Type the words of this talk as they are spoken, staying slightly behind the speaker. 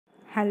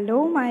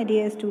Hello my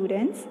dear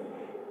students,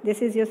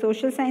 this is your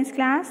social science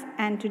class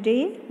and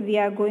today we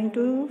are going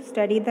to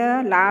study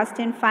the last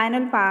and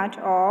final part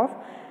of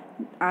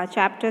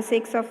chapter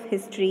 6 of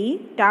history,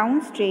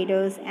 towns,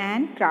 traders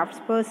and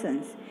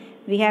craftspersons.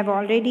 We have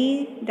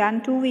already done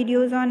 2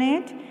 videos on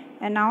it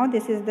and now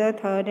this is the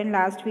third and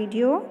last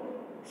video,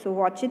 so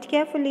watch it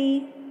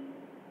carefully.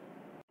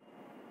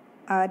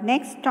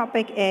 Next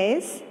topic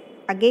is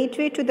a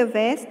gateway to the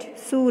west,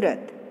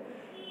 Surat.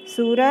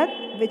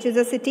 Surat, which is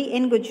a city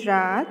in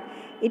Gujarat,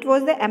 it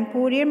was the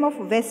emporium of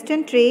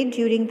western trade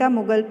during the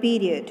Mughal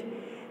period.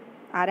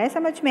 आ रहा है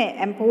समझ में?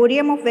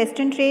 Emporium of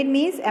western trade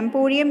means,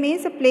 emporium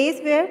means a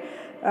place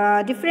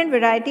where different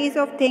varieties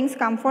of things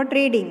come for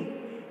trading.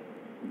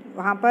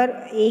 वहाँ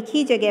पर एक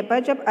ही जगह पर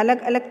जब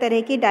अलग अलग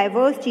तरह की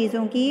डाइवर्स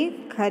चीज़ों की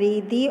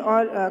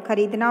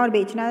खरीदना और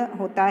बेचना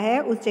होता है,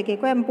 उस जगह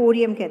को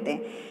एम्पोरियम कहते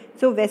हैं.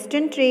 सो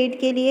वेस्टर्न ट्रेड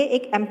के लिए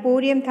एक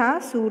एम्पोरियम था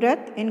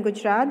सूरत इन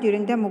Gujarat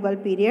during the Mughal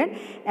period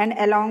and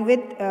along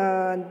with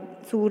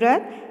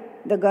Surat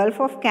the gulf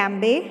of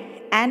Cambay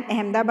and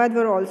Ahmedabad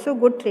were also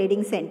good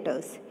trading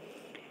centres.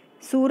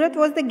 Surat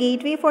was the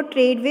gateway for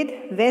trade with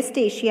waste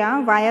Asia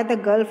via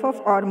the gulf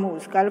of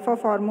Hormuz. Gulf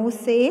of Hormuz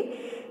से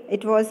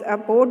it was a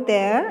port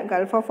there,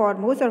 gulf of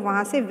Hormuz, और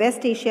वहाँ से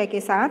waste Asia के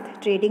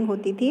साथ trading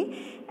होती थी.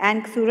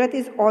 And Surat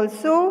has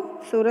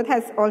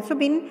also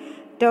been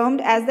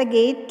termed as the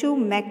gate to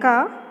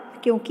मैका,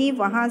 क्योंकि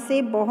वहाँ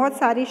से बहुत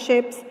सारी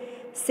शिप्स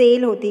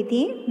सेल होती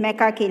थी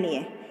मैका के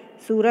लिए.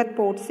 सूरत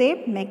पोर्ट से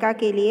मैका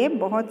के लिए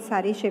बहुत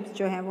सारी शिप्स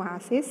जो हैं वहाँ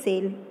से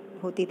सेल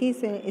होती थी,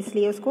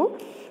 इसलिए उसको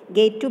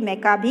गेट टू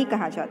मैका भी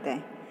कहा जाता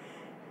है.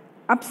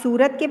 अब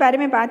सूरत के बारे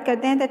में बात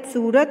करते हैं. That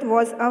Surat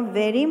was a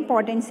very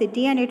important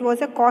city and it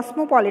was a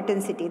cosmopolitan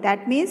city.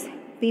 That means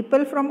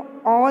people from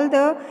all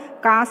the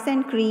castes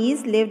and creeds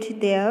lived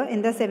there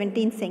in the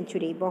 17th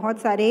century. बहुत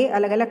सारे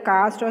अलग अलग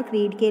कास्ट और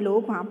क्रीड के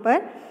लोग वहाँ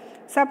पर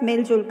सब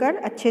मिलजुल कर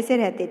अच्छे से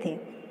रहते थे.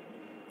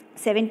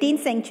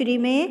 17th सेंचुरी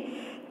में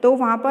तो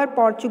वहाँ पर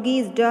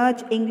पोर्चुगीज़,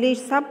 डच,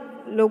 इंग्लिश सब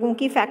लोगों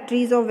की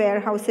फैक्ट्रीज़ और वेयर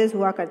हाउसेज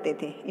हुआ करते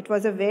थे. It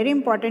was a very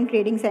important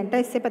trading centre.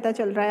 इससे पता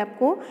चल रहा है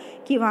आपको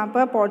कि वहाँ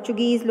पर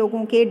पोर्चुगीज़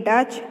लोगों के,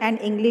 Dutch and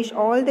English,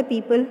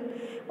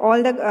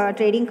 all the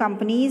trading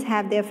companies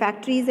have their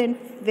factories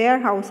and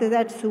warehouses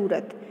at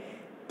Surat.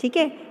 ठीक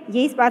है,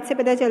 ये इस बात से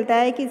पता चलता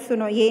है कि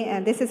सुनो, ये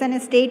this is an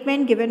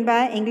statement given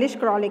by English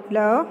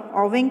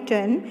chronicler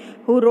ओविंगटन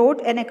who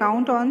wrote an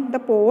account on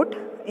the port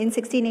in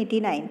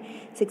 1689.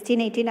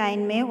 1689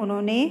 में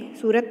उन्होंने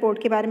सूरत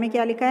पोर्ट के बारे में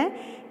क्या लिखा है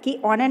कि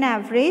ऑन एन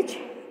एवरेज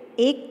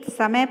एक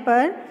समय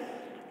पर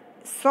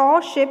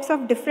 100 ships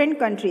of different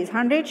countries,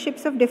 100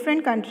 ships of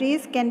different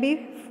countries can be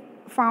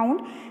found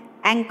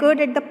anchored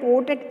at the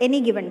port at any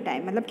given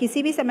time. मतलब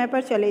किसी भी समय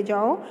पर चले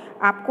जाओ,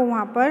 आपको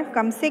वहाँ पर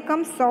कम से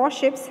कम 100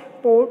 शिप्स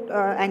पोर्ट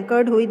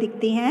एंकर्ड हुई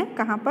दिखती हैं.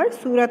 कहाँ पर?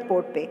 सूरत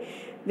पोर्ट पे,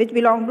 which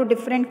belong to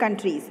different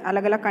countries.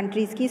 अलग अलग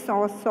कंट्रीज़ की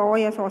 100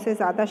 या 100 से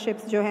ज़्यादा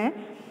शिप्स जो हैं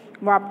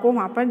वो आपको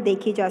वहाँ पर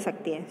देखी जा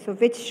सकती हैं. सो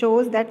which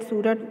shows that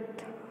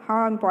Surat,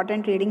 how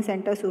important trading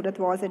centre Surat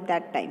was at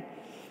that time.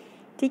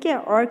 ठीक है,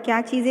 और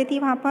क्या चीज़ें थी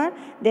वहाँ पर?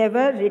 There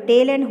were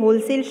retail and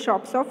wholesale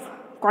shops of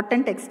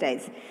cotton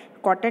textiles.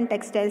 Cotton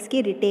textiles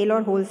की रिटेल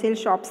और होलसेल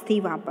शॉप्स थी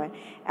वहाँ पर.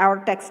 और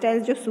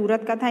टेक्सटाइल्स जो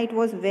सूरत का था, it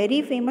was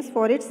very famous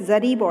for its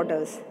zari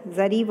borders.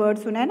 Zari word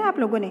सुना है ना आप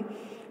लोगों ने?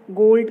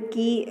 गोल्ड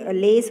की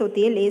लेस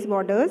होती है, लेस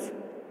बॉर्डर्स,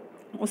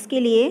 उसके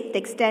लिए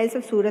textiles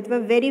of Surat were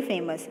very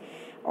famous.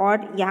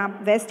 और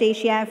यहाँ वेस्ट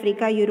एशिया,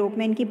 अफ्रीका, यूरोप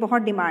में इनकी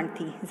बहुत डिमांड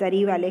थी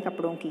जरी वाले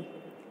कपड़ों की.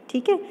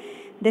 ठीक है.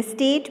 The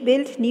state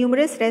built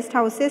numerous rest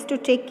houses to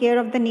take care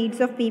of the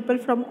needs of people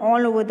from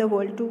all over the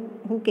world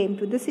who came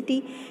to the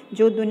city.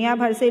 जो दुनिया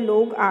भर से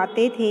लोग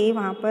आते थे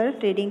वहाँ पर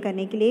ट्रेडिंग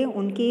करने के लिए,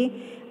 उनके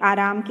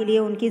आराम के लिए,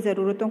 उनकी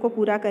ज़रूरतों को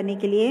पूरा करने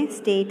के लिए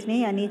स्टेट ने,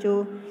 यानी जो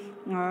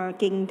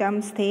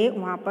किंगडम्स थे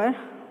वहाँ पर,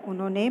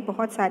 उन्होंने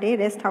बहुत सारे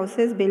रेस्ट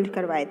हाउसेस बिल्ड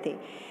करवाए थे.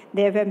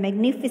 देयर वर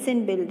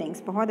मैग्निफिसेंट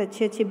बिल्डिंग्स, बहुत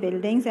अच्छी अच्छी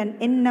बिल्डिंग्स, एंड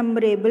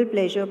इननंबरेबल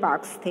प्लेजर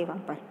पार्क्स थे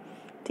वहाँ पर.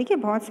 ठीक है,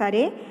 बहुत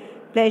सारे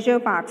प्लेजर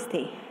पार्क्स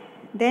थे.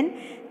 Then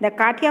the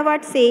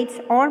Kathiawad Seths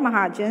or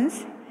Mahajans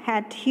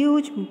had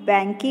huge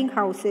banking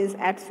houses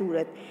at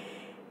Surat.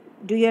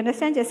 Do you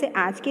understand? जैसे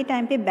आज के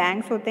टाइम पे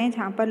बैंक्स होते हैं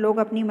जहाँ पर लोग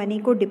अपनी मनी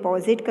को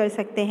डिपॉजिट कर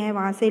सकते हैं,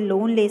 वहाँ से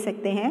लोन ले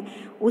सकते हैं,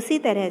 उसी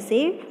तरह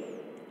से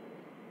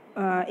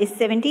इस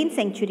 17th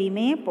सेंचुरी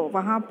में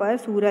वहाँ पर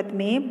सूरत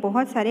में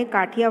बहुत सारे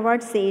काठियावाड़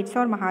सेठ्स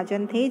और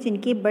महाजन थे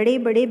जिनके बड़े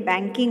बड़े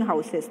बैंकिंग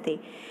हाउसेस थे.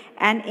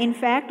 एंड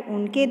इनफैक्ट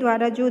उनके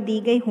द्वारा जो दी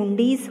गई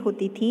हुंडीज़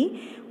होती थी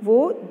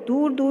वो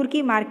दूर दूर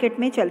की मार्केट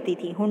में चलती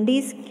थी.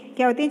 हुंडीज़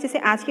क्या होती हैं? जैसे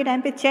आज के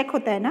टाइम पे चेक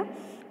होता है ना,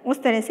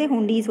 उस तरह से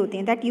हुंडीज़ होती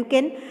हैं. That you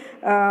can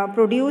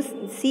produce,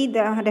 see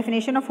the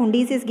definition of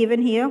हुंडीज़ is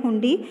given here.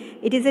 हुंडी,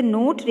 it is a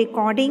note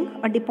recording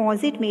a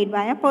deposit made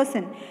by a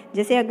person.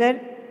 जैसे अगर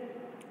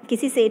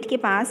किसी सेठ के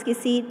पास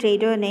किसी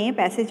ट्रेडर ने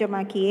पैसे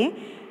जमा किए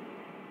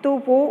तो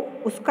वो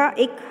उसका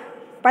एक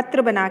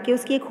पत्र बना के,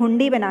 उसकी एक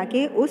हुंडी बना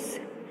के उस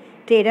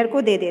ट्रेडर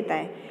को दे देता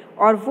है,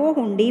 और वो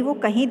हुंडी वो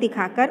कहीं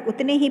दिखाकर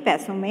उतने ही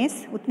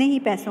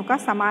पैसों का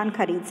सामान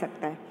खरीद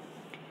सकता है.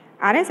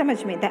 आ रहा है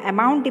समझ में? The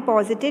amount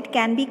deposited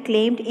can be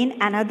claimed in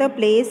another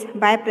place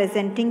by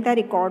presenting the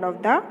record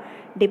of the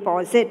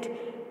deposit.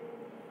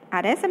 आ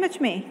रहा है समझ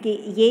में कि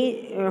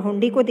ये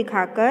हुंडी को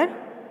दिखाकर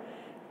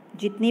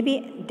जितनी भी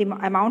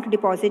अमाउंट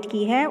डिपॉजिट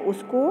की है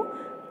उसको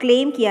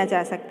क्लेम किया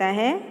जा सकता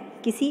है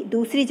किसी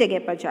दूसरी जगह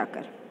पर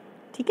जाकर,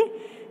 ठीक है,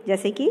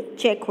 जैसे कि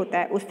चेक होता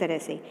है उस तरह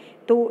से।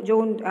 तो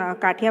जो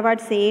काठियावाड़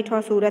सेठ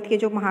और सूरत के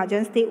जो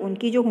महाजन थे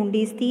उनकी जो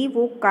हुंडीज़ थी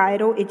वो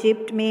कायरो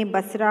इजिप्ट में,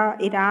 बसरा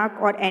इराक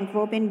और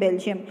एंटवर्प इन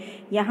बेल्जियम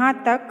यहाँ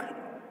तक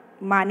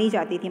मानी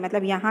जाती थी।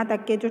 मतलब यहाँ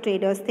तक के जो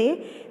ट्रेडर्स थे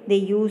दे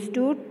use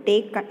to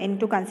take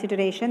into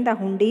consideration the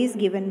हुंडीज़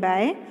given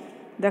by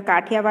the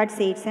Kathiawar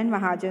सेठ्स and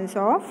mahajans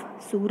of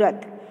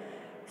Surat.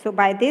 So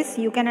by this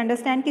you can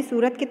understand कि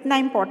सूरत कितना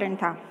इम्पॉर्टेंट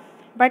था।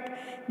 बट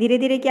धीरे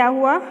धीरे क्या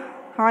हुआ,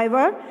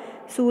 however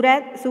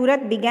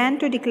Surat began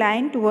to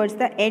decline towards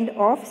the end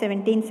of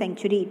 17th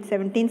century।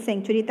 17th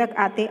century तक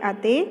आते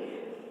आते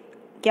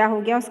क्या हो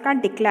गया, उसका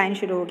डिक्लाइन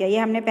शुरू हो गया। ये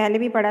हमने पहले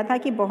भी पढ़ा था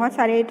कि बहुत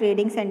सारे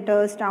ट्रेडिंग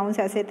सेंटर्स, टाउन्स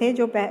ऐसे थे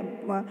जो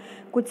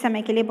कुछ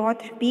समय के लिए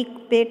बहुत पीक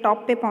पे,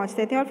 टॉप पे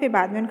पहुंचते थे और फिर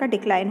बाद में उनका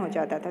डिक्लाइन हो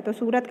जाता था। तो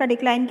सूरत का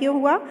डिक्लाइन क्यों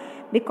हुआ?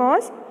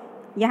 बिकॉज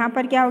यहाँ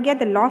पर क्या हो गया,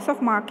 the loss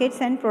of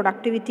markets and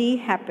productivity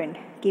happened,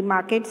 कि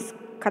मार्केट्स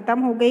ख़त्म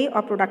हो गई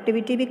और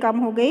प्रोडक्टिविटी भी कम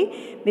हो गई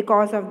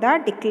because of the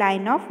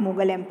decline of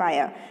Mughal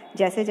empire.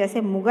 जैसे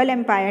जैसे मुग़ल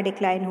एम्पायर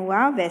डिक्लाइन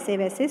हुआ वैसे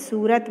वैसे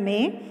सूरत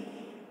में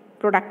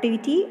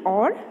प्रोडक्टिविटी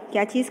और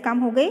क्या चीज़ कम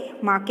हो गई,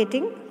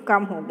 मार्केटिंग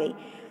कम हो गई।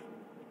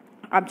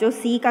 अब जो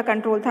सी का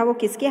कंट्रोल था वो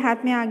किसके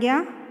हाथ में आ गया?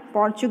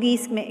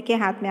 पोर्चुगीज़ के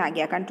हाथ में आ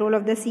गया। Control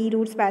of the sea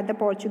routes by the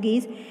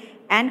Portuguese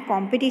and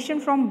competition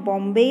from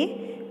Bombay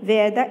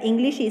where the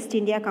English east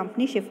India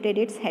company shifted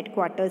it's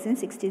headquarters in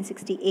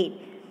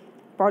 1668।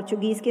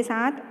 Portuguese के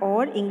साथ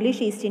और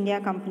इंग्लिश ईस्ट इंडिया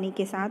कंपनी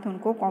के साथ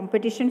उनको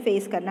कंपटीशन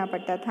फेस करना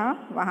पड़ता था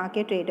वहाँ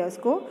के ट्रेडर्स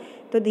को।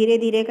 तो धीरे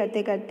धीरे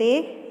करते करते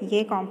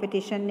ये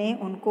कंपटीशन ने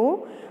उनको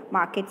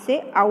मार्केट से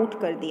आउट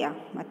कर दिया।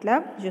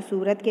 मतलब जो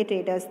सूरत के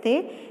ट्रेडर्स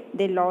थे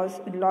they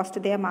lost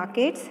their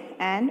markets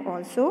and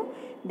also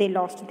they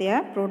lost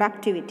their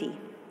productivity.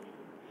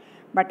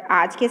 But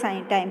आज के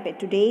टाइम पे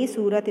today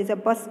Surat is a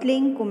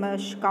bustling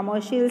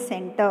commercial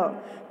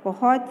centre,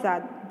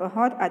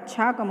 बहुत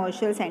अच्छा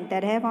कमर्शियल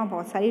सेंटर है, वहाँ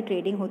बहुत सारी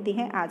ट्रेडिंग होती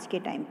है आज के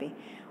टाइम पे,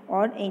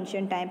 और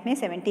एंशिएंट टाइम में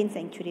 17th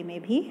सेंचुरी में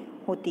भी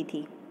होती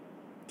थी।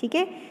 ठीक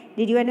है,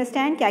 डिड यू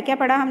अंडरस्टैंड क्या क्या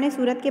पढ़ा हमने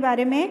सूरत के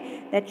बारे में?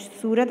 That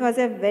Surat was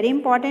a very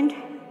important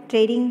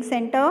trading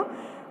centre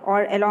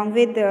और अलॉन्ग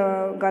विद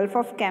गल्फ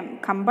ऑफ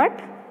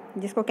खम्बट,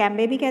 जिसको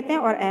कैम्बे भी कहते हैं,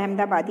 और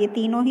अहमदाबाद, ये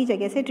तीनों ही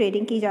जगह से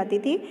ट्रेडिंग की जाती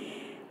थी।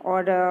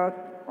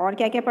 और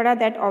क्या क्या पढ़ा?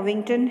 That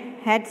ओविंगटन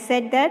had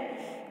said that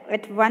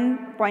at one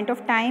point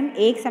of time,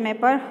 एक समय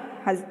पर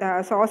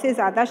 100 से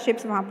ज़्यादा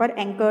शिप्स वहाँ पर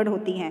एंकर्ड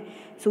होती हैं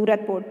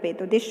सूरत पोर्ट पे।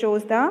 तो this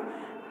shows the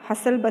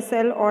hustle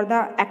bustle और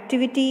the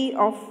activity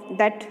of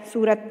that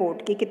Surat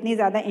port, कि कितनी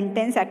ज़्यादा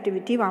इंटेंस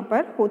एक्टिविटी वहाँ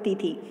पर होती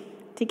थी।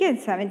 ठीक है,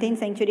 17th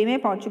सेंचुरी में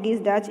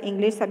पोर्चुगीज़, डच,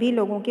 इंग्लिश सभी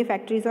लोगों के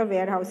फैक्ट्रीज और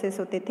वेयर हाउसेस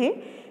होते थे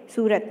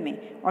सूरत में।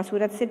 और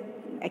सूरत से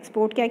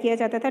एक्सपोर्ट क्या किया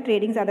जाता था?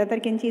 ट्रेडिंग ज़्यादातर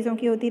किन चीज़ों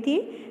की होती थी?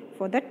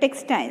 For the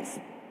textiles,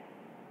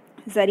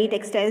 zari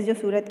textiles जो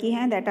सूरत की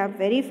हैं, that are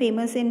very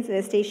famous in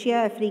waste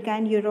Asia, Africa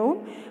and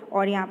Europe.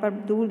 और यहाँ पर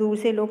दूर दूर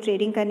से लोग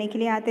ट्रेडिंग करने के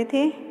लिए आते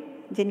थे,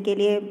 जिनके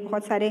लिए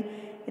बहुत सारे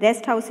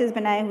रेस्ट हाउसेस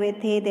बनाए हुए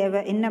थे। There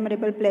were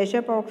इननमरेबल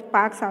pleasure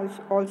parks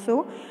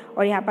also.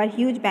 और यहाँ पर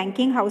ह्यूज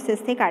बैंकिंग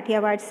हाउसेस थे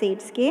काठियावाड़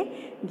सेट्स के,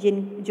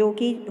 जो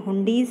कि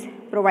हुंडीज़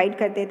प्रोवाइड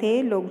करते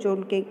थे। लोग जो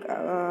उनके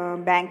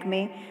बैंक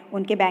में,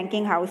 उनके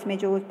बैंकिंग हाउस में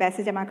जो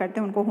पैसे जमा करते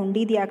हैं उनको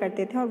हुंडी दिया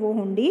करते थे, और वो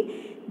हुंडी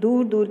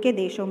दूर दूर के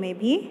देशों में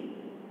भी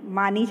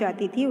मानी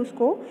जाती थी,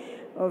 उसको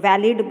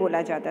वैलिड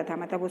बोला जाता था।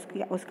 मतलब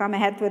उसका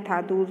महत्व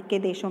था, दूर के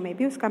देशों में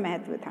भी उसका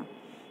महत्व था।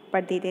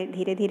 पर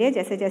धीरे धीरे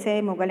जैसे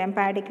जैसे मुग़ल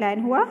एम्पायर डिक्लाइन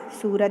हुआ,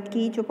 सूरत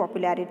की जो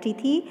पॉपुलैरिटी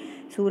थी,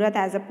 सूरत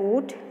as a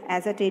port,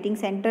 as a trading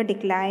centre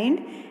declined,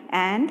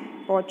 and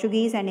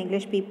Portuguese and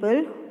English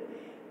people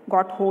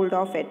got hold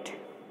of it.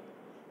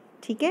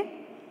 ठीक है,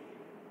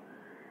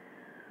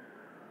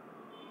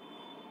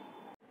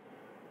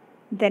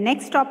 the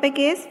next topic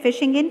is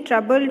fishing in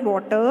troubled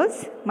waters,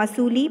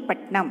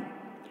 Masulipattnam.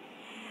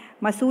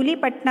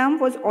 Masulipattnam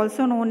was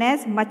also known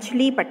as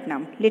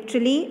Machlipattnam,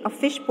 literally a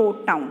fish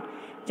port town,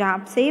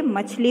 जहाँ से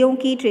मछलियों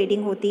की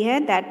trading होती है।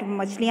 That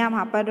मछलियाँ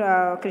वहाँ पर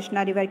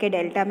कृष्णा रिवर के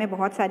डेल्टा में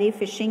बहुत सारी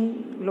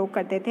फिशिंग लोग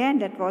करते थे, and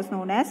that was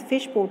known as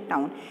fish port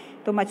town.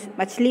 तो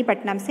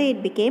मछलीपट्टनम से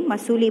it became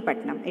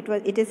Masulipatnam.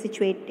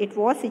 It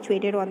was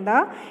situated on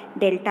the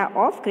delta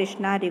of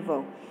Krishna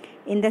river.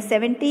 In the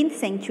 17th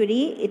century,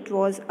 it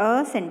was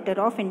a center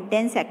of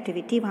intense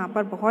activity. वहाँ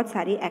पर बहुत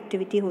सारी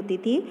एक्टिविटी होती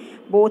थी।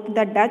 Both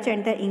the Dutch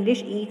and the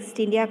English East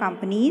India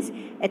companies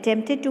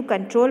attempted to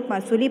control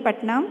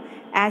Masulipattnam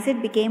as it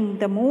became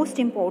the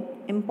most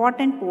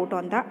important port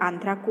on the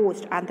Andhra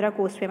coast. Andhra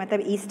coast पे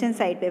मतलब eastern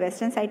side पे,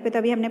 western side पे तो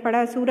अभी हमने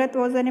पढ़ा सूरत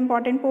was an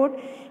important port.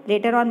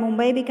 Later on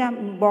Mumbai became,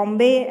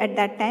 Bombay at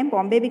that time,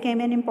 Bombay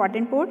became an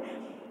important port.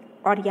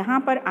 और यहाँ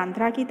पर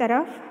आंध्रा की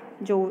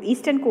तरफ जो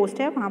ईस्टर्न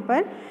कोस्ट है वहाँ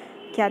पर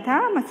क्या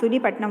था,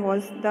 Masulipatnam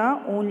was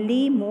the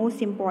only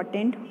most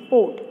important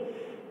port,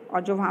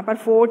 और जो वहाँ पर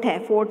फोर्ट है,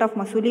 fort of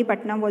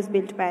Masulipatnam was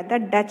built by the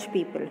Dutch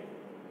people.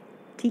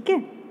 ठीक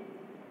है।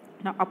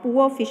 Now, a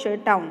poor fisher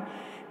town.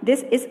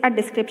 This is a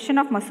description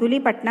of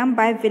Masulipatnam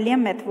by William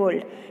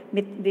मेथवर्ल्ड।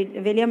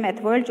 William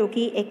मेथवर्ल्ड जो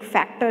कि एक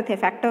फैक्टर थे,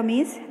 factor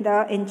means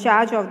the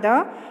in charge of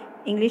the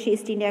English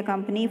east India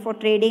company for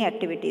trading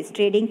activities.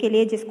 Trading के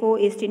लिए जिसको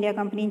east India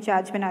company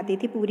in charge बनाती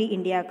थी पूरी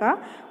इंडिया का,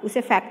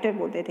 उसे फैक्टर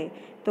बोलते थे।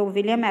 तो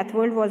William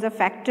मेथवर्ल्ड was a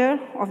factor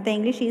of the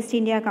English east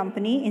India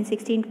company in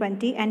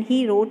 1620 and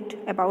he wrote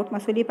about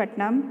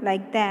Masulipatnam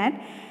like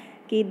that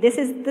कि this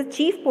is the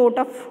chief port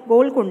of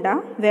Golconda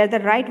where the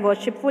right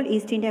worshipful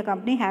east India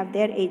company have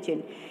their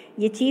agent.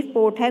 ये chief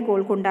port है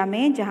गोलकुंडा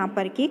में जहाँ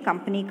पर कि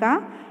company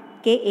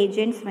के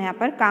agents यहाँ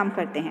पर काम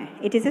करते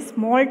हैं। It is a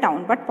small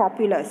town but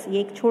populace. ये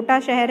एक छोटा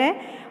शहर है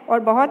और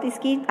बहुत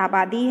इसकी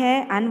आबादी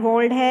है,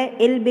 अनवॉल्ड है,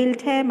 इल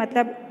बिल्ट है,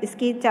 मतलब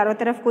इसकी चारों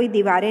तरफ कोई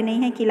दीवारें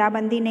नहीं हैं,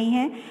 किलाबंदी नहीं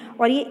है,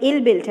 और ये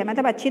इल बिल्ट है,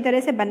 मतलब अच्छी तरह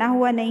से बना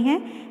हुआ नहीं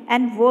है,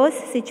 एंड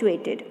वर्स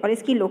सिचुएटेड, और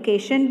इसकी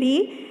लोकेशन भी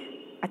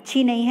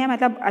अच्छी नहीं है,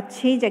 मतलब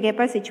अच्छी जगह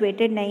पर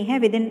सिचुएटेड नहीं है।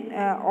 With in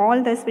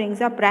all the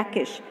springs are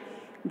brackish.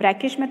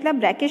 Brackish मतलब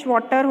ब्रैकिश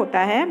वाटर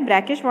होता है।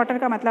 ब्रैकिश वाटर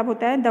का मतलब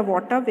होता है the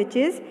water which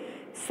is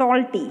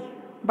salty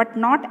but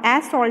not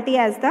as salty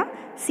as the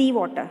C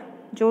water.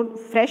 जो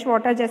फ्रेश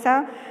वाटर जैसा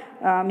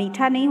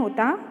मीठा नहीं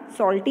होता,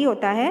 सॉल्टी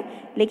होता है,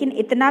 लेकिन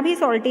इतना भी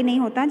सॉल्टी नहीं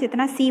होता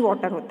जितना सी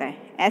वाटर होता है।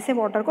 ऐसे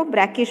वाटर को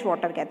ब्रैकिश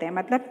वाटर कहते हैं,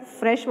 मतलब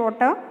फ्रेश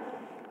वाटर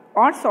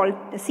और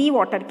सी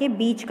वाटर के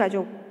बीच का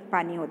जो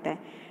पानी होता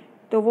है।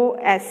 तो वो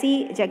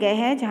ऐसी जगह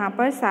है जहाँ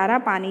पर सारा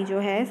पानी जो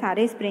है,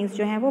 सारे स्प्रिंग्स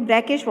जो हैं वो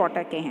ब्रैकिश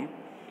वाटर के हैं।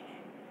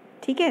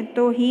 ठीक है।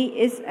 तो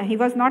he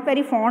was not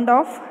very fond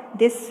of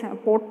this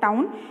port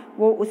town.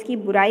 वो उसकी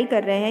बुराई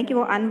कर रहे हैं कि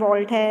वो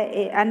अनवॉल्ड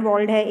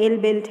है, इल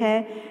बिल्ट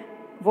है,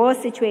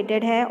 वर्स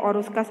सिचुएटेड है, और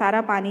उसका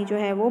सारा पानी जो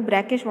है वो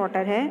ब्रैकिश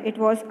वाटर है। It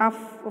was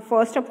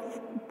first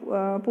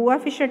poor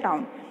Fisher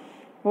town.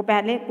 वो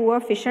पहले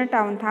पुअर फिशर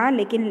टाउन था,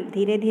 लेकिन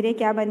धीरे धीरे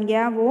क्या बन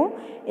गया, वो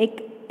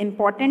एक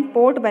इम्पॉर्टेंट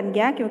पोर्ट बन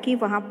गया, क्योंकि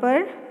वहाँ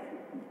पर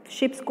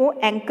शिप्स को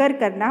एंकर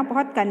करना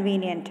बहुत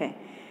कन्वीनियंट है।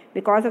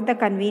 Because of the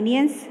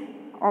convenience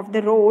of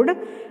the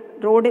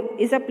road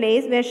is a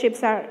place where ships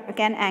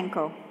can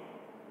anchor.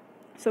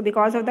 So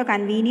because of the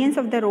convenience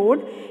of the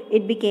road,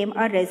 it became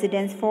a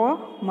residence for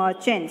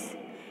merchants,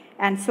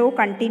 and so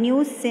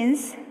continues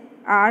since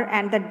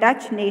and the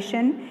Dutch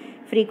nation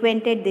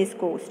frequented this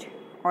coast.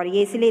 और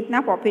ये इसलिए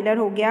इतना popular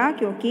हो गया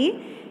क्योंकि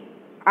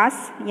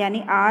यानी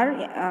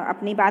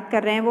अपनी बात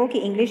कर रहे हैं वो कि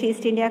इंग्लिश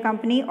ईस्ट इंडिया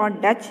कंपनी और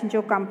डच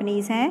जो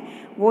कंपनीज़ हैं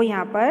वो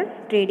यहाँ पर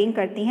ट्रेडिंग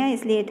करती हैं,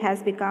 इसलिए it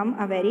has become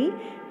a very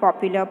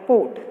popular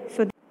port.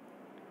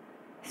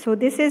 So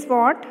this is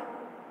what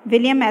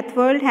William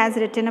Ethwold has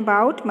written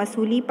about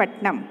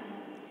Masulipatnam.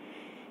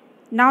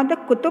 Now the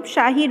Qutub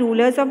shahi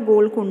rulers of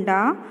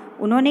Golconda,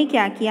 उन्होंने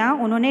क्या किया,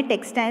 उन्होंने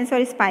टेक्सटाइल्स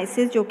और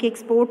स्पाइसेस जो कि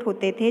एक्सपोर्ट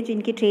होते थे,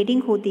 जिनकी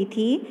ट्रेडिंग होती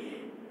थी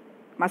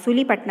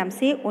मसूलीपट्टनम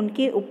से,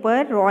 उनके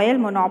ऊपर रॉयल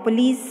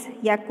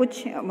मोनोपोलीज़ या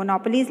कुछ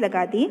मोनोपोलीज़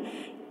लगा दी,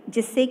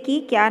 जिससे कि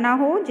क्या ना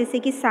हो, जिससे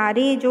कि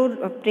सारे जो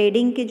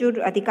ट्रेडिंग के जो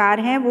अधिकार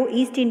हैं वो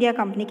ईस्ट इंडिया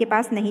कंपनी के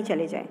पास नहीं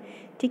चले जाए।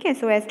 ठीक है।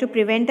 So as to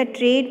prevent the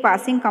trade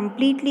passing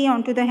completely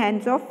on to the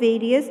hands of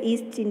various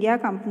east India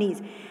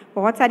companies.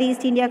 बहुत सारी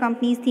ईस्ट इंडिया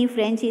कंपनीज़ थी,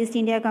 French east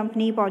India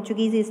company,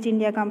 Portuguese east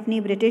India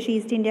company, British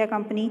east India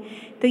company.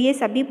 तो ये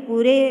सभी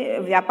पूरे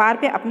व्यापार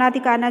पे अपना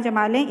अधिकार ना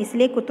जमा लें,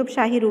 इसलिए कुतुब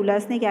शाही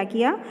रूलर्स ने क्या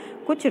किया,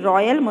 कुछ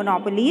रॉयल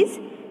मोनोपोलीज़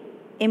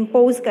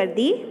इम्पोज कर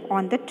दी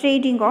on the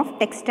trading of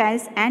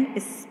textiles and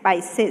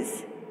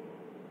spices.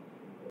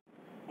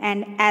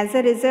 And as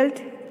a result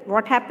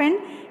what happened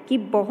कि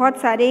बहुत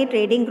सारे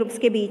ट्रेडिंग ग्रुप्स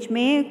के बीच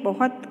में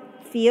बहुत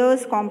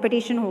फियर्स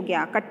कंपटीशन हो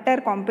गया, कट्टर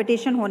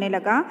कंपटीशन होने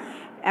लगा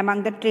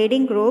among the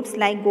trading groups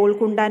like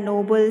Golconda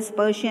nobles,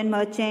 Persian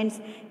merchants,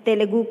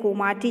 Telugu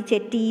Komati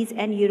चेट्टीज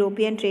and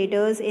European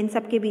traders. इन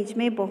सब के बीच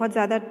में बहुत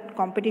ज़्यादा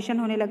कंपटीशन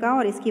होने लगा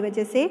और इसकी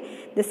वजह से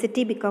the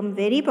city become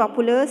very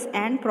populace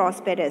and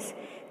prosperous.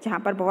 जहाँ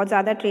पर बहुत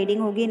ज़्यादा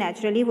ट्रेडिंग होगी,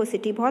 नेचुरली वो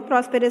सिटी बहुत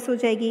प्रॉस्पेरस हो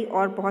जाएगी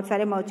और बहुत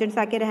सारे मर्चेंट्स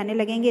आके रहने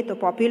लगेंगे, तो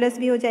पॉपुलस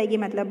भी हो जाएगी,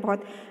 मतलब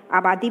बहुत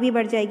आबादी भी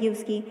बढ़ जाएगी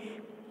उसकी।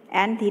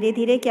 एंड धीरे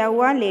धीरे क्या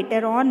हुआ,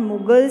 later on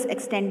Mughals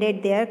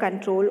extended their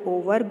control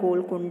over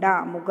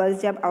Golconda.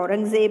 Mughals जब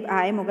औरंगज़ेब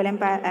आए, मुगल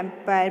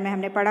एम्पायर में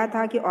हमने पढ़ा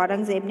था कि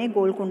औरंगज़ेब ने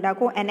गोलकुंडा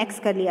को एनेक्स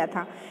कर लिया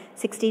था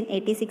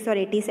 1686 और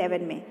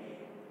 87 में।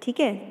 ठीक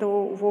है, तो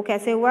वो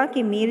कैसे हुआ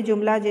कि मीर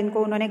जुमला,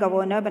 जिनको उन्होंने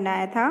गवर्नर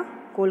बनाया था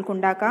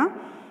गोलकुंडा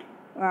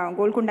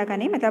का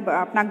नहीं, मतलब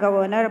अपना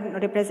गवर्नर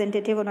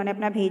रिप्रेजेंटेटिव उन्होंने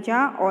अपना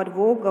भेजा, और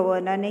वो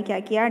गवर्नर ने क्या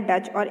किया,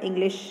 डच और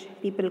इंग्लिश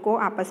पीपल को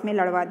आपस में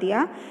लड़वा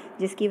दिया,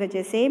 जिसकी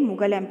वजह से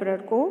मुगल एम्परर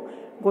को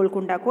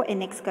गोलकुंडा को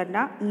एनेक्स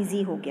करना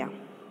इजी हो गया।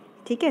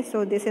 ठीक है,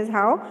 so this is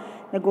how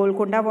the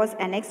Golconda was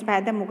annexed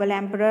by the Mughal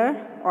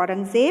emperor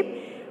Aurangzeb.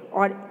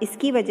 और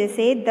इसकी वजह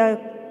से the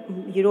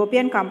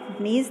European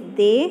companies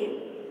they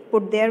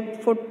put there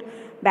foot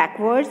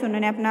backwards,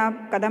 उन्होंने अपना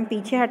कदम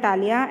पीछे हटा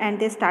लिया, and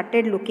they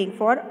started looking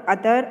for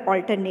other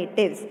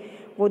alternatives.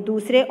 वो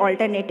दूसरे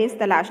ऑल्टरनेटिव्स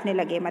तलाशने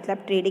लगे। मतलब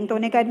ट्रेडिंग तो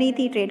उन्हें करनी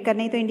थी, ट्रेड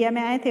करने ही तो इंडिया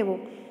में आए थे वो,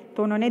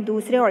 तो उन्होंने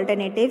दूसरे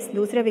ऑल्टरनेटिव्स,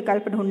 दूसरे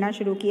विकल्प ढूंढना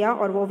शुरू किया।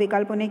 और वो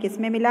विकल्प उन्हें किस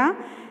में मिला?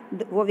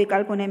 वो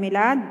विकल्प उन्हें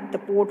मिला the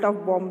port of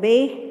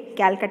Bombay,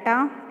 Calcutta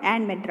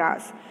and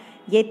Madras.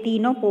 ये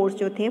तीनों पोर्ट्स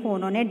जो थे वो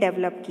उन्होंने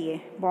डेवलप किए।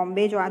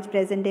 बॉम्बे जो आज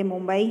प्रेजेंट डे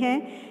मुंबई है,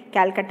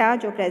 कैलकाटा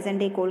जो प्रेजेंट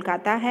डे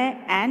कोलकाता है,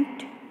 एंड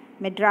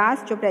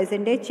मद्रास जो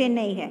प्रेजेंट डे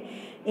चेन्नई है।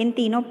 इन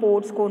तीनों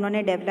पोर्ट्स को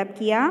उन्होंने डेवलप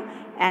किया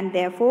and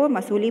therefore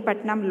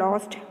Masulipatnam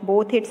lost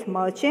both it's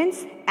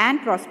merchants and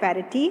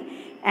prosperity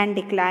and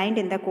declined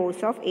in the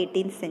course of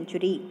 18th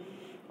century.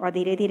 और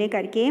धीरे धीरे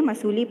करके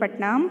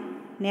मसूलीपट्टनम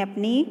ने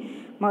अपनी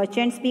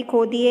मर्चेंट्स भी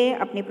खो दिए,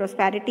 अपनी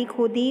प्रॉस्पेरिटी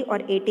खो दी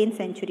और 18th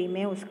सेंचुरी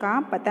में उसका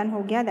पतन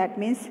हो गया। दैट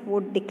मीन्स वो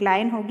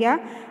डिक्लाइन हो गया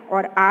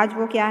और आज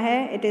वो क्या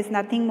है? It is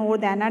nothing more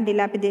than a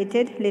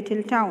dilapidated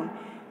little town.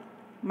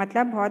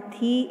 मतलब बहुत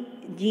ही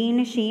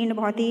जीर्ण शीर्ण,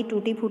 बहुत ही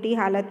टूटी फूटी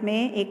हालत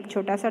में एक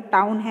छोटा सा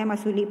टाउन है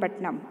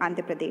मसूलीपट्टनम,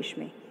 आंध्र प्रदेश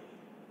में।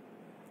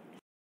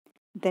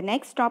 The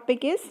next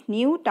topic is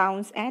new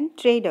towns and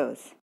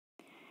traders.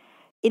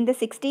 In the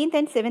 16th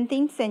and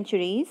 17th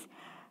centuries,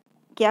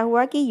 क्या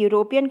हुआ कि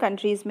यूरोपियन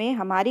कंट्रीज़ में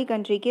हमारी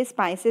कंट्री के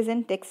spices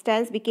and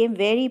textiles became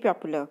very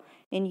popular.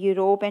 In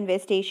Europe and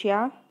waste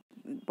Asia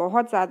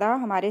बहुत ज़्यादा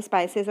हमारे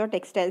स्पाइसेस और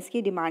टेक्सटाइल्स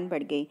की डिमांड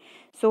बढ़ गई।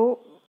 सो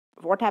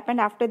what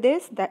happened after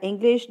this? The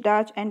English,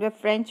 Dutch and the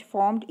French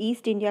formed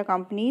East India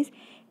companies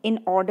in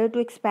order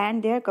to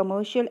expand their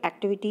commercial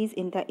activities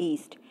in the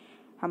East.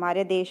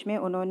 हमारे देश में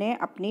उन्होंने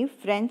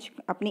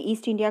अपनी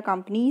ईस्ट इंडिया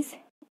कंपनीज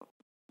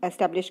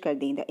एस्टेब्लिश कर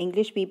दी। The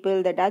English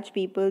people, the Dutch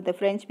people, the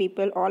French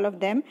people, all of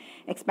them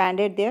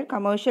expanded there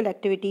commercial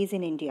activities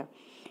in India.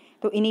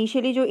 तो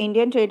initially जो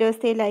Indian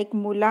traders थे like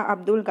Mulla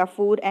Abdul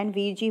Ghafoor and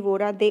Veer ji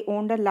Vora, they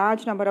owned a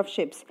large number of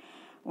ships.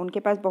 उनके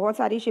पास बहुत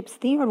सारी ships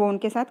थी और वो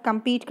उनके साथ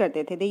कम्पीट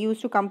करते थे। दे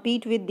use to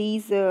compete with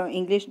these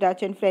English,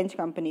 Dutch and French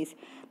companies.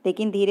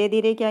 लेकिन धीरे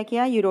धीरे क्या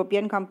किया?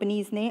 यूरोपियन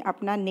कंपनीज ने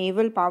अपना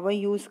नेवल पावर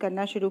यूज़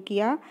करना शुरू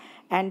किया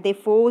and they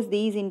force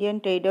these Indian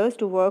traders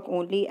to work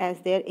only as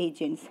there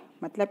agents.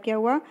 मतलब क्या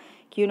हुआ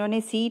कि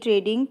उन्होंने सी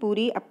ट्रेडिंग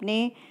पूरी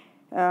अपने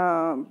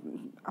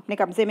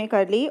कब्जे में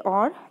कर ली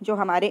और जो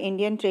हमारे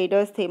इंडियन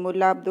ट्रेडर्स थे,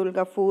 मुल्ला अब्दुल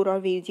गफूर और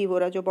वीर जी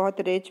वोरा, जो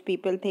बहुत रिच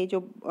पीपल थे,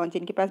 जो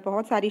जिनके पास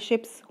बहुत सारी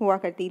शिप्स हुआ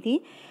करती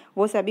थी,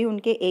 वो सभी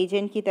उनके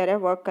एजेंट की तरह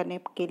वर्क करने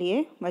के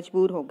लिए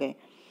मजबूर हो गए।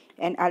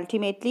 एंड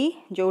अल्टीमेटली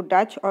जो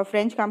डच और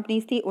फ्रेंच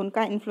कंपनीज थी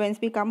उनका इन्फ्लुएंस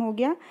भी कम हो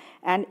गया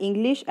and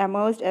English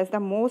emerged as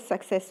the most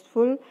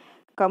successful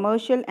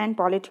commercial and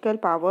political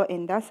power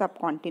in the sub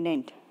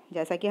continent.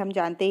 जैसा कि हम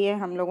जानते ही हैं,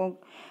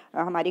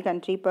 हमारी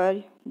कंट्री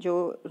पर जो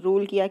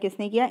रूल किया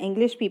किसने किया?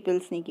 इंग्लिश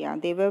पीपल्स ने किया।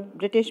 दे वर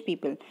ब्रिटिश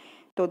पीपल।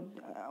 तो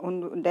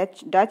उन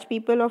डच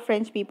पीपल और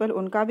फ्रेंच पीपल,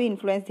 उनका भी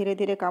इन्फ्लुएंस धीरे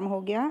धीरे कम हो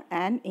गया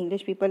and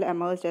English people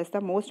emerged as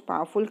the most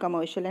powerful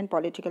commercial and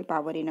political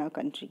power in our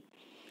country.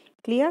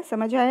 Clear?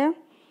 समझ आया?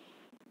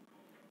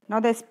 Now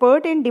the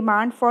spurt in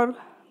demand for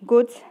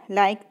goods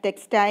like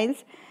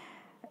textiles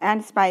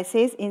and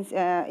spices,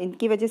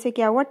 इनकी वजह से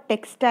क्या हुआ?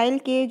 टेक्सटाइल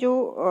के जो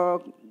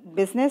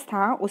बिज़नेस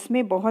था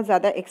उसमें बहुत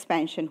ज़्यादा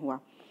एक्सपेंशन हुआ।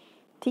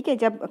 ठीक है,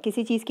 जब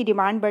किसी चीज़ की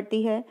डिमांड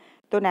बढ़ती है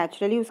तो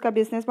नेचुरली उसका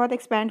बिज़नेस बहुत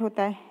एक्सपैंड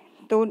होता है।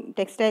 तो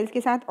टेक्सटाइल्स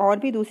के साथ और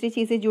भी दूसरी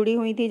चीज़ें जुड़ी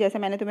हुई थी। जैसे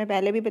मैंने तुम्हें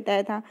पहले भी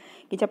बताया था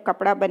कि जब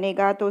कपड़ा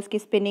बनेगा तो उसकी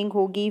स्पिनिंग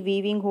होगी,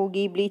 वीविंग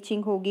होगी,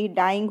 ब्लीचिंग होगी,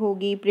 डाइंग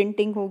होगी,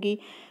 प्रिंटिंग होगी।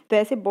 तो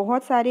ऐसे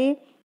बहुत सारे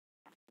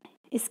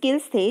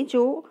स्किल्स थे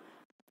जो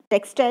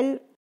टेक्सटाइल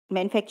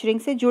मैन्युफैक्चरिंग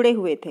से जुड़े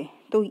हुए थे।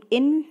 तो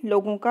इन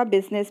लोगों का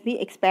बिजनेस भी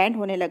एक्सपैंड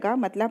होने लगा।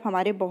 मतलब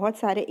हमारे बहुत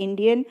सारे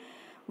इंडियन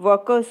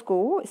वर्कर्स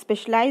को,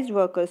 स्पेशलाइज्ड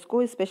वर्कर्स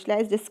को,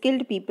 स्पेशलाइज्ड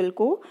स्किल्ड पीपल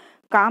को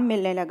काम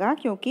मिलने लगा,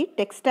 क्योंकि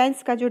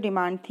टेक्सटाइल्स का जो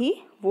डिमांड थी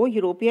वो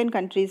यूरोपियन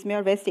कंट्रीज़ में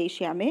और वेस्ट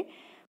एशिया में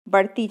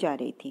बढ़ती जा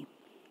रही थी।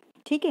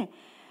 ठीक है,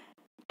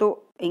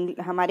 तो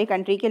हमारे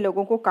कंट्री के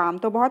लोगों को काम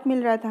तो बहुत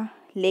मिल रहा था,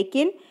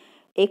 लेकिन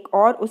एक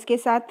और उसके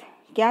साथ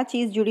क्या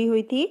चीज़ जुड़ी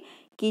हुई थी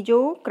कि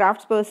जो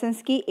क्राफ्ट्स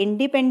पर्सन्स की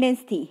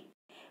इंडिपेंडेंस थी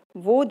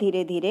वो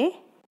धीरे धीरे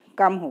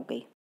कम हो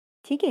गई।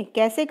 ठीक है,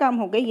 कैसे कम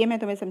हो गई ये मैं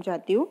तुम्हें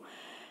समझाती हूँ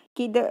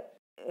कि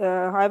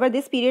however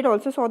this period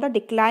also saw the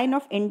decline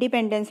of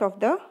independence of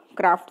the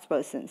crafts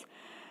persons।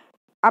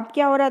 अब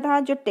क्या हो रहा था?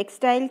 जो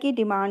टेक्सटाइल की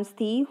डिमांड्स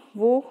थी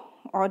वो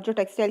और जो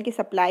टेक्सटाइल की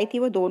सप्लाई थी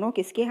वो दोनों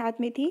किसके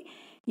हाथ में थी?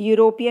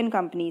 यूरोपियन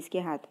कंपनीज के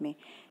हाथ में।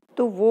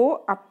 तो वो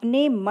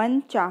अपने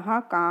मन चाहा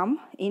काम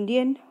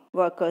इंडियन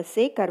वर्कर्स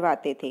से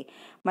करवाते थे।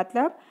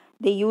 मतलब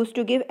दे use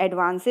to give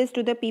advances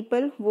to the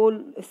people. वो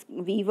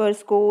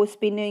वीवर्स को,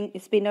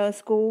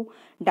 स्पिनर्स को,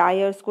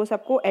 डायर्स को,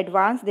 सबको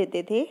एडवांस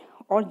देते थे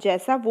और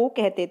जैसा वो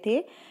कहते थे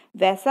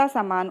वैसा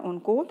सामान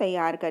उनको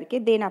तैयार करके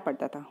देना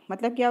पड़ता था।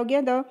 मतलब क्या हो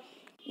गया? The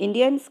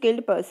Indian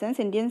skilled persons,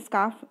 Indian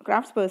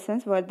crafts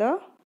persons were the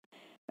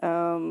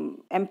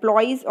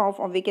employees of,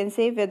 or we can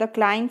say were the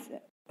clients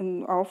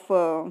of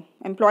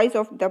employees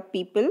of the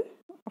people,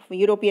 of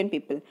European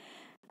people।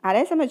 आ रहा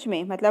है समझ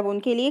में? मतलब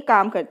उनके लिए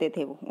काम करते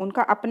थे वो,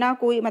 उनका अपना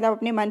कोई मतलब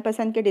अपने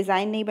मनपसंद के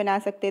डिज़ाइन नहीं बना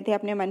सकते थे,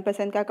 अपने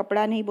मनपसंद का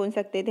कपड़ा नहीं बुन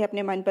सकते थे,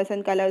 अपने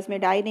मनपसंद कलर्स में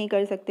डाई नहीं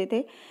कर सकते थे,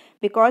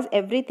 because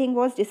everything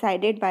was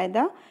decided by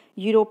the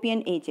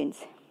European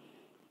agents.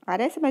 आ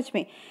रहा है समझ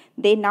में?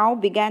 दे now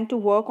began to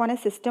work on a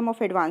system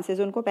of advances.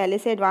 उनको पहले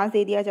से एडवांस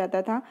दे दिया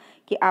जाता था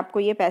कि आपको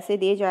ये पैसे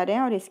दिए जा रहे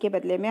हैं और इसके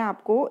बदले में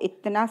आपको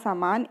इतना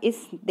सामान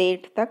इस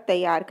डेट तक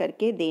तैयार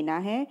करके देना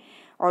है,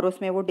 और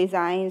उसमें वो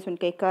डिज़ाइंस,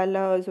 उनके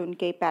कलर्स,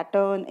 उनके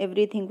pattern,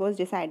 everything was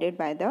decided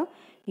by the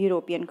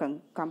European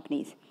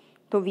companies.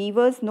 तो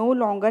viewers no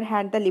longer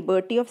had the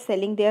liberty of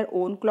selling their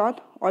own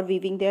cloth और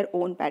वीविंग देयर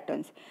ओन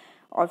पैटर्न्स।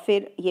 और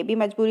फिर ये भी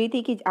मजबूरी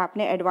थी कि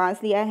आपने एडवांस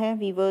लिया है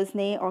वीवर्स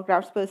ने और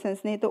क्राफ्ट्स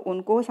पर्सनस ने, तो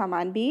उनको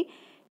सामान भी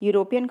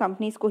यूरोपियन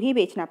कंपनीज को ही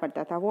बेचना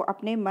पड़ता था। वो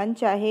अपने मन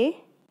चाहे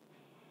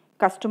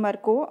कस्टमर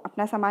को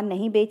अपना सामान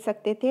नहीं बेच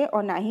सकते थे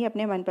और ना ही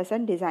अपने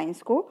मनपसंद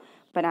डिज़ाइंस को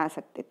बना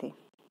सकते थे।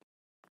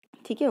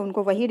 ठीक है,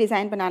 उनको वही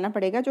डिज़ाइन बनाना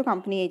पड़ेगा जो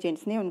कंपनी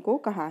एजेंट्स ने उनको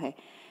कहा है।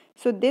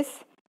 So this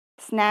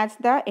snatch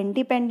the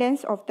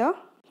independence of the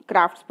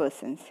crafts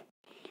persons.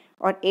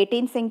 और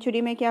 18th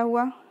सेंचुरी में क्या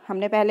हुआ,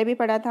 हमने पहले भी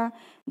पढ़ा था,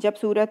 जब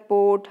सूरत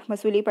पोर्ट,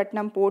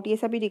 मसूलीपट्टनम पोर्ट, ये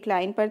सभी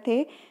डिक्लाइन पर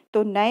थे,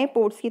 तो नए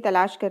पोर्ट्स की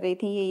तलाश कर रही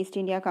थी ये ईस्ट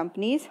इंडिया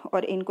कंपनीज।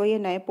 और इनको ये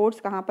नए पोर्ट्स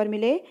कहाँ पर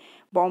मिले?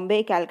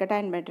 बॉम्बे, कैलकाटा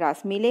एंड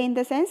मद्रास। मिले इन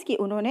द सेंस कि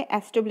उन्होंने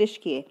एस्टेब्लिश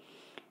किए।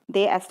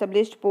 They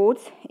established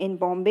ports in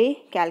Bombay,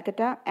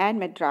 Calcutta and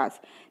Madras.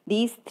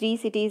 These three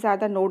cities are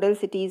the nodal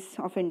cities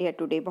of India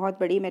today. बहुत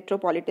बड़ी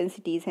metropolitan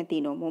cities हैं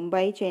तीनों,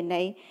 मुंबई,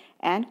 चेन्नई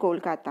एंड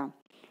कोलकाता।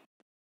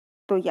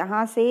 तो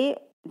यहाँ से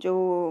जो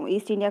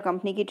ईस्ट इंडिया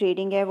कंपनी की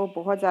ट्रेडिंग है वो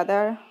बहुत ज़्यादा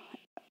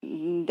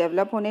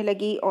डेवलप होने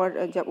लगी,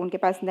 और जब उनके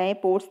पास नए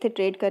पोर्ट्स थे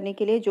ट्रेड करने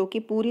के लिए जो कि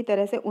पूरी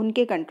तरह से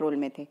उनके कंट्रोल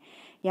में थे,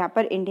 यहाँ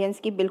पर इंडियंस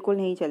की बिल्कुल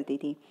नहीं चलती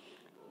थी।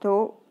 तो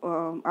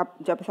अब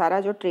जब सारा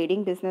जो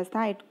ट्रेडिंग बिजनेस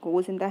था, it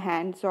goes in the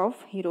hands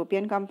of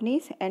European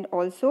companies and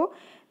also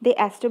they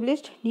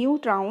established new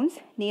towns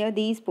near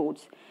these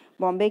ports.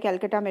 Bombay,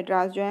 Calcutta,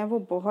 Madras जो हैं वो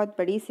बहुत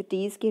बड़ी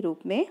सिटीज़ के रूप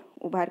में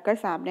उभर कर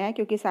सामने आए,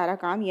 क्योंकि सारा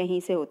काम यहीं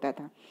से होता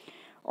था।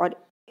 और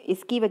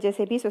इसकी वजह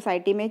से भी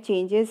सोसाइटी में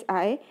चेंजेस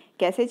आए।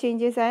 कैसे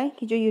चेंजेस आए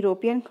कि जो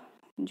यूरोपियन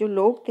जो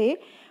लोग थे,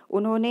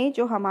 उन्होंने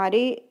जो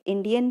हमारे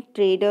इंडियन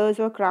ट्रेडर्स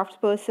और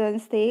क्राफ्ट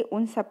पर्सनस थे,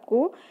 उन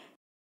सबको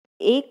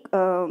एक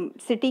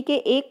सिटी के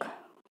एक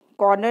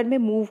कॉर्नर में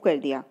मूव कर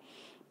दिया।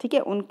 ठीक है,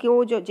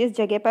 उनको जो जिस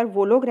जगह पर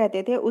वो लोग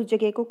रहते थे उस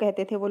जगह को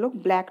कहते थे वो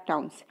लोग ब्लैक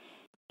टाउन्स,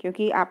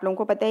 क्योंकि आप लोगों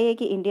को पता ही है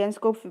कि इंडियंस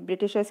को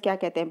ब्रिटिशर्स क्या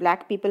कहते हैं?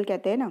 ब्लैक पीपल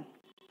कहते हैं ना।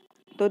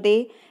 तो दे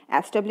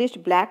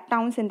established black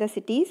towns in the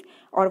cities,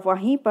 और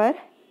वहीं पर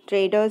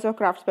ट्रेडर्स और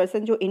क्राफ्ट्स पर्सन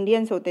जो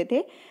इंडियंस होते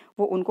थे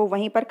वो उनको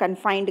वहीं पर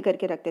कन्फाइंड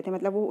करके रखते थे,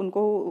 मतलब वो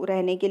उनको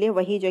रहने के लिए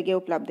वही जगह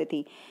उपलब्ध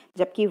थी।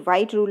 जबकि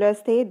वाइट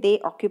रूलर्स थे, दे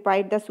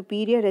occupied the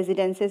superior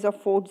residences of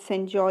fort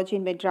Saint George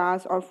इन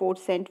मद्रास और फोर्ट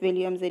सेंट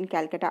विलियम्स इन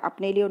कैलकाटा।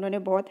 अपने लिए उन्होंने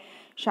बहुत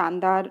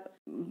शानदार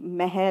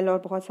महल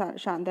और बहुत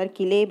शानदार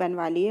किले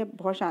बनवा लिए,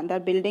 बहुत शानदार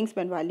बिल्डिंग्स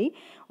बनवा ली,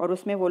 और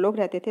उसमें वो लोग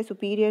रहते थे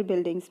सुपीरियर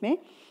बिल्डिंग्स में।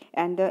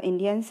 And the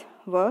Indians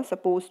were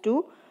suppose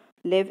to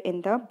live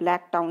in the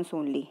black towns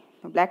only.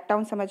 Black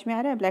town समझ में आ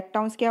रहा है? ब्लैक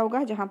टाउन्स क्या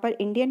होगा? जहाँ पर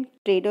Indian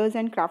traders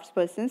and crafts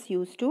persons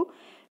used to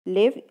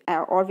live,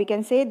 और we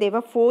can say they were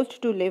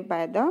forced to live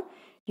by the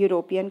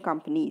European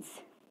companies.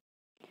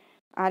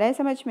 आ रहा है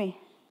समझ में?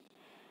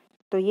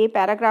 तो ये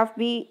पैराग्राफ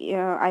भी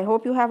I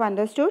hope you have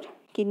understood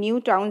कि न्यू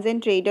टाउन्स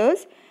एंड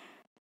ट्रेडर्स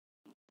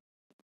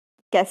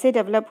कैसे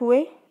डेवलप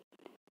हुए।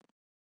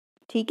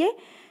 ठीक है,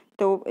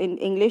 तो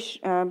इंग्लिश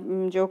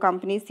जो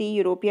कंपनीज थी,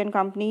 European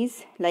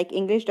companies like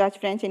English, Dutch,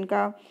 French,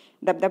 इनका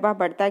दबदबा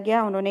बढ़ता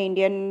गया। उन्होंने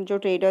इंडियन जो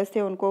ट्रेडर्स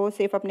थे उनको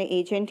सिर्फ अपने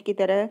एजेंट की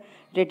तरह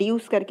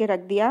रिड्यूस करके रख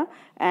दिया,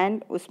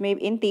 एंड उसमें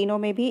इन तीनों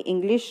में भी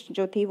इंग्लिश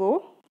जो थी वो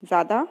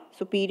ज़्यादा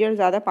सुपीरियर,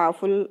 ज़्यादा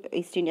पावरफुल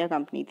ईस्ट इंडिया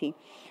कंपनी थी।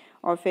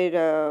 और फिर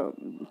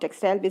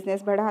टेक्सटाइल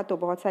बिजनेस बढ़ा तो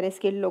बहुत सारे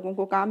स्किल्ड लोगों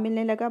को काम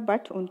मिलने लगा,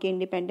 बट उनकी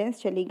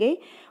इंडिपेंडेंस चली गई।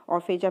 और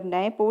फिर जब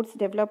नए पोर्ट्स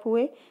डेवलप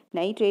हुए,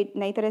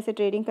 नई तरह से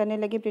ट्रेडिंग करने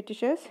लगे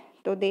ब्रिटिशर्स,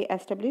 तो दे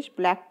establish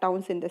black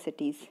towns in the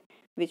cities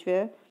which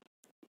where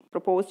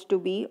proposed to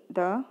be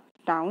the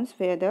towns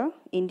where the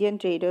Indian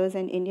traders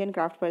and Indian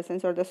craft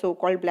persons or the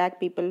so-called black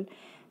people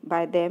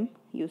by them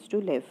used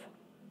to live.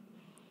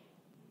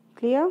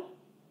 Clear?